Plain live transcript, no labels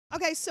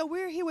Okay, so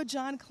we're here with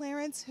John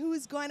Clarence, who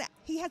is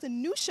he has a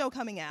new show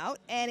coming out,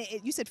 and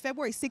you said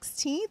February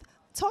 16th.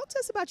 Talk to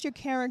us about your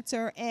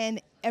character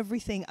and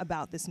everything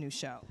about this new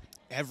show.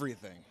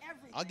 Everything.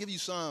 I'll give you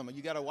some.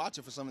 You got to watch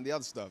it for some of the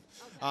other stuff.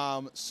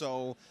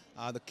 Okay.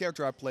 The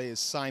character I play is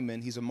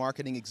Simon. He's a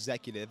marketing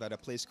executive at a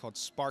place called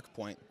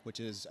SparkPoint, which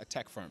is a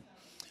tech firm.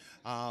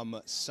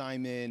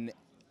 Simon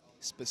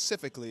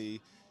specifically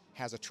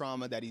has a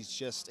trauma that he's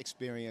just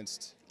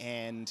experienced,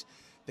 and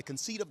the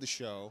conceit of the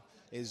show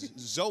is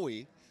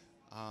Zoey.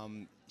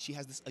 She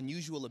has this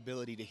unusual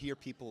ability to hear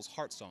people's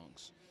heart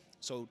songs.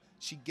 So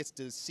she gets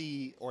to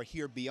see or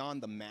hear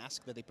beyond the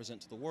mask that they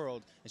present to the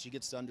world, and she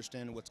gets to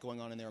understand what's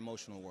going on in their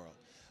emotional world.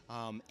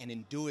 And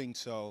in doing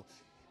so,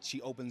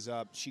 she opens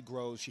up, she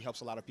grows, she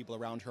helps a lot of people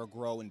around her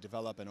grow and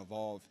develop and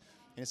evolve.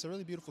 And it's a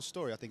really beautiful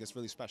story. I think it's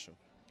really special.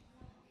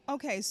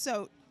 Okay,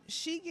 so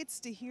she gets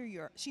to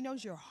hear she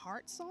knows your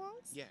heart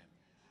songs? Yeah.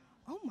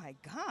 Oh my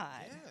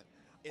God.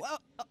 Yeah. Well,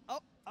 okay.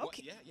 Well,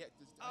 yeah.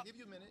 I'll give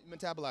you a minute.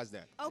 Metabolize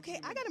that. Okay,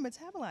 I got to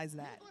metabolize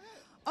that. Yeah, go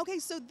ahead. Okay,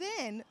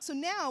 so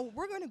now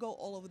we're going to go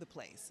all over the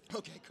place.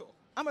 Okay, cool.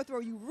 I'm going to throw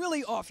you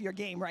really off your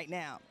game right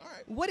now. All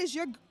right. What is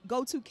your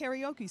go-to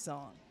karaoke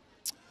song?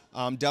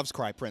 Doves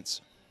Cry,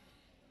 Prince.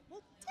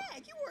 Well,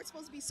 dang, you weren't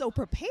supposed to be so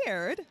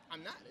prepared.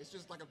 I'm not. It's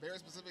just like a very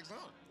specific song.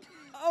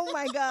 Oh,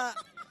 my God.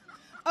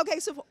 Okay,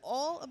 so for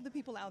all of the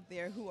people out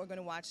there who are going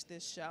to watch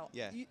this show,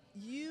 Yeah.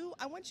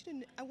 I want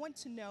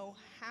to know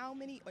how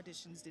many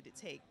auditions did it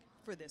take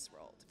for this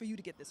role, for you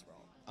to get this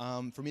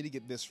role? For me to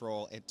get this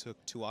role, it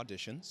took 2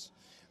 auditions.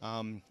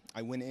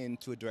 I went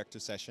into a director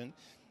session,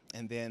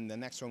 and then the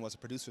next one was a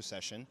producer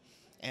session,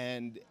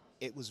 and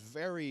it was a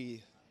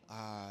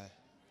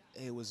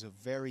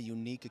very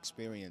unique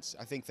experience.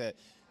 I think that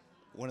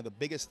one of the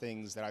biggest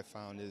things that I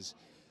found is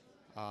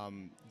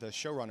the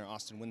showrunner,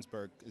 Austin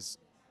Winsberg, is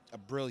a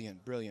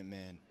brilliant, brilliant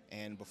man.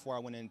 And before I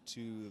went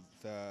into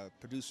the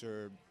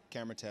producer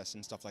camera test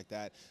and stuff like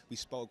that, we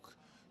spoke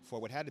for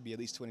what had to be at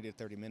least 20 to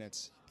 30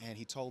 minutes, and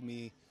he told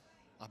me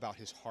about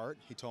his heart.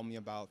 He told me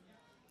about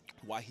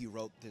why he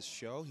wrote this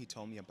show. He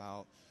told me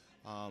about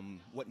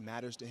what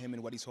matters to him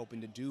and what he's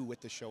hoping to do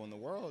with the show in the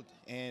world.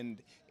 And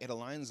it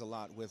aligns a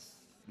lot with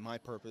my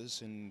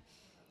purpose and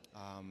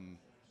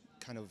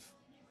kind of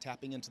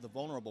tapping into the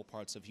vulnerable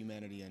parts of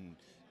humanity and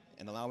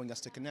allowing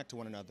us to connect to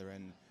one another.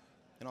 And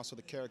also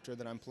the character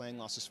that I'm playing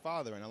lost his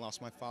father, and I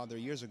lost my father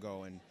years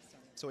ago. And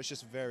so it's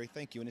just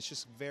thank you. And it's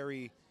just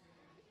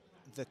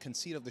the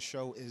conceit of the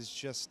show is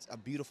just a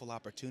beautiful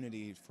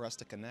opportunity for us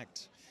to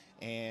connect.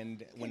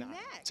 And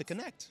to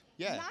connect,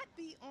 yeah. Not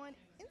be on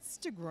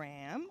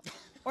Instagram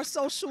or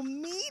social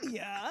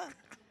media.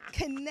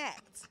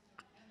 Connect.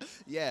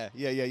 Yeah.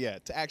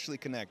 To actually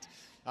connect.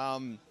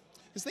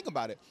 Just think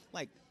about it.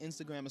 Like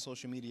Instagram and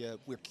social media,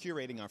 we're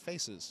curating our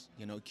faces.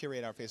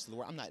 Curate our faces to the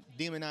world. I'm not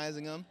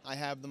demonizing them. I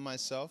have them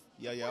myself.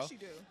 Of course you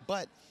do.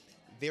 But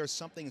there's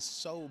something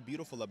so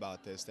beautiful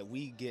about this, that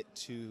we get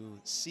to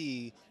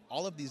see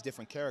all of these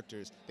different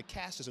characters. The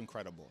cast is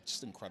incredible,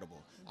 just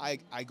incredible. I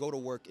go to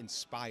work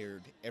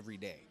inspired every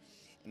day.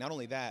 And not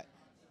only that,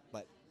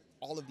 but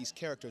all of these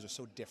characters are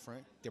so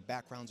different. Their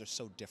backgrounds are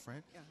so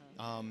different.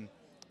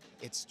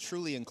 It's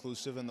truly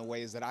inclusive in the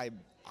ways that I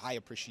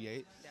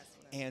appreciate.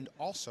 And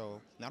also,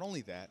 not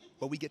only that,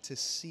 but we get to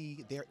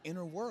see their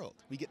inner world.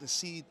 We get to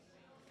see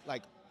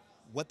like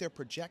what they're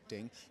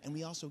projecting, and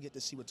we also get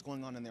to see what's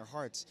going on in their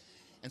hearts.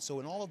 And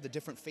so in all of the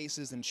different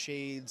faces and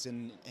shades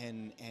and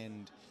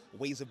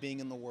ways of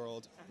being in the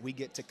world, we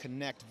get to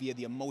connect via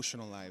the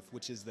emotional life,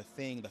 which is the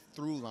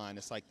through line.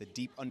 It's like the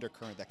deep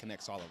undercurrent that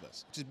connects all of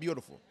us, which is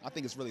beautiful. I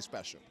think it's really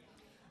special.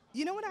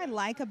 You know what I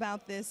like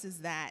about this is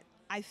that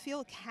I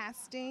feel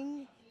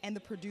casting and the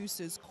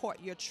producers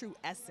caught your true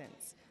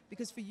essence.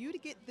 Because for you to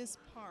get this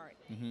part,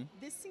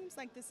 this seems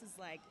like this is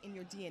like in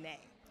your DNA.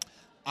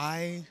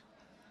 I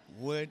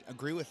would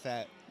agree with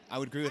that. I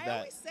would agree with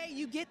that.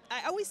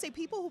 I always say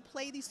people who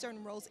play these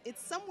certain roles,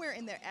 it's somewhere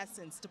in their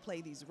essence to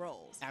play these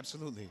roles.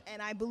 Absolutely.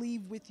 And I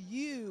believe with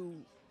you,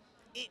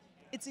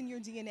 it's in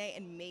your DNA,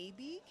 and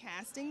maybe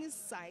casting is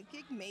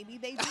psychic. Maybe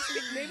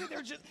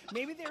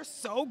maybe they're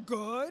so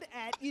good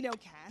at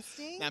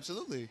casting.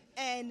 Absolutely.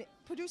 And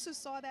producers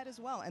saw that as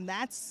well, and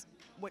that's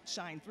what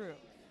shined through.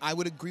 I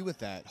would agree with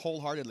that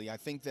wholeheartedly. I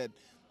think that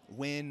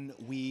when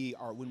we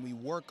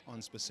work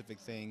on specific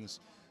things,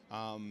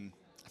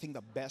 I think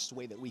the best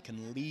way that we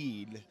can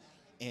lead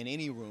in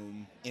any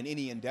room, in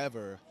any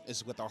endeavor,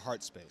 is with our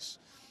heart space.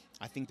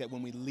 I think that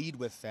when we lead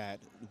with that,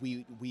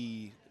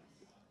 we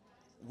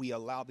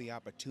allow the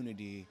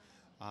opportunity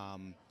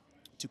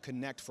to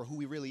connect for who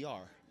we really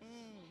are,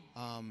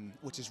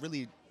 which is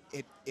really,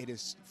 it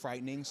is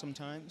frightening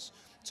sometimes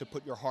to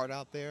put your heart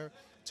out there,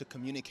 to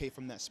communicate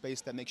from that space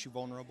that makes you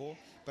vulnerable.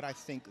 But I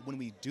think when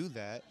we do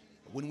that,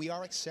 when we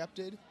are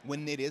accepted,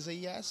 when it is a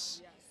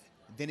yes,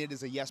 then it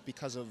is a yes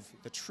because of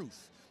the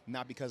truth,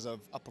 not because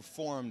of a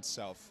performed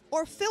self.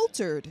 Or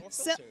filtered. Or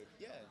filtered,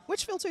 yeah.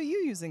 Which filter are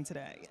you using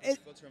today? Which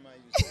filter am I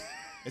using?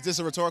 Is this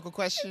a rhetorical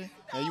question?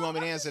 No, you want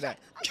me to answer that?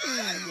 I'm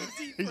trying to get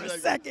deep for a Like,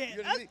 second.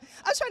 you're I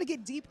was trying to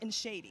get deep and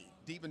shady.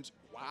 Deep and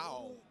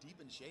wow, deep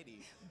and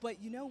shady.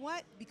 But you know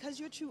what? Because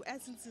your true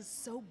essence is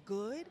so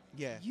good,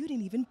 Yeah. you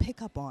didn't even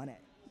pick up on it.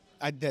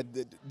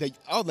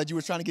 That you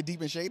were trying to get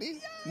deep and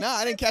shady? No,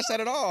 I didn't catch that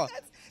at all.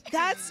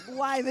 That's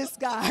why this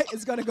guy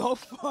is going to go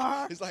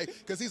far. He's like,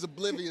 because he's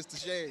oblivious to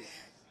shade.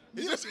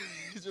 He's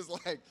just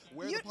like,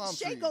 where are the palm trees?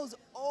 Shade goes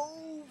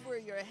over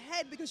your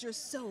head because you're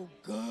so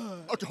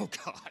good. Oh,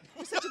 God.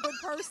 You're such a good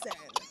person.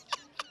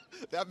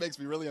 That makes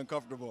me really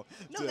uncomfortable.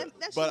 No, that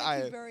should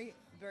make you very,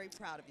 very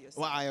proud of yourself.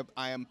 Well,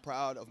 I am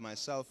proud of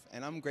myself,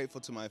 and I'm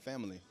grateful to my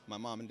family, my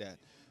mom and dad.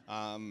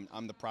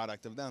 I'm the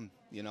product of them,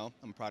 you know?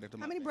 I'm a product of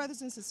How many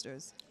brothers and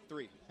sisters?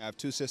 3. I have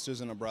 2 sisters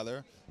and a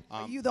brother.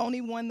 Are you the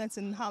only one that's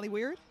in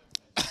Hollywood?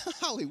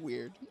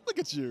 Hollywood. Look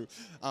at you.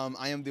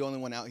 I am the only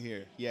one out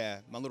here. Yeah,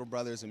 my little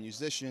brother is a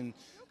musician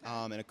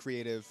and a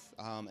creative,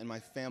 and my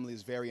family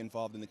is very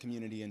involved in the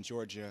community in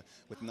Georgia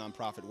with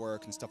nonprofit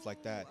work and stuff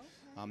like that.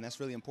 That's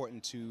really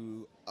important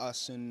to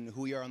us and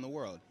who we are in the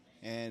world.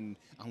 And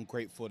I'm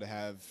grateful to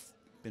have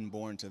been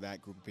born to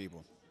that group of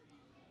people.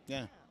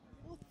 Yeah.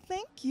 Well,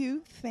 thank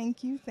you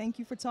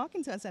for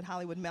talking to us at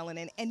Hollywood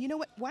Melanin. And you know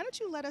what? Why don't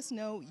you let us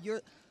know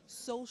your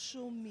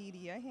social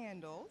media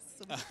handles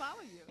so we can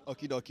follow you?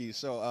 Okie dokie.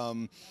 So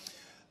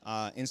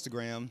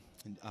Instagram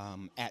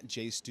at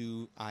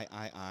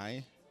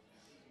JStewIII,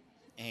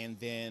 and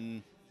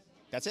then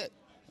that's it.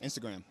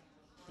 Instagram.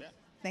 Yeah.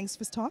 Thanks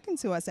for talking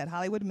to us at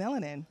Hollywood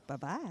Melanin.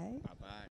 Bye-bye. Bye-bye.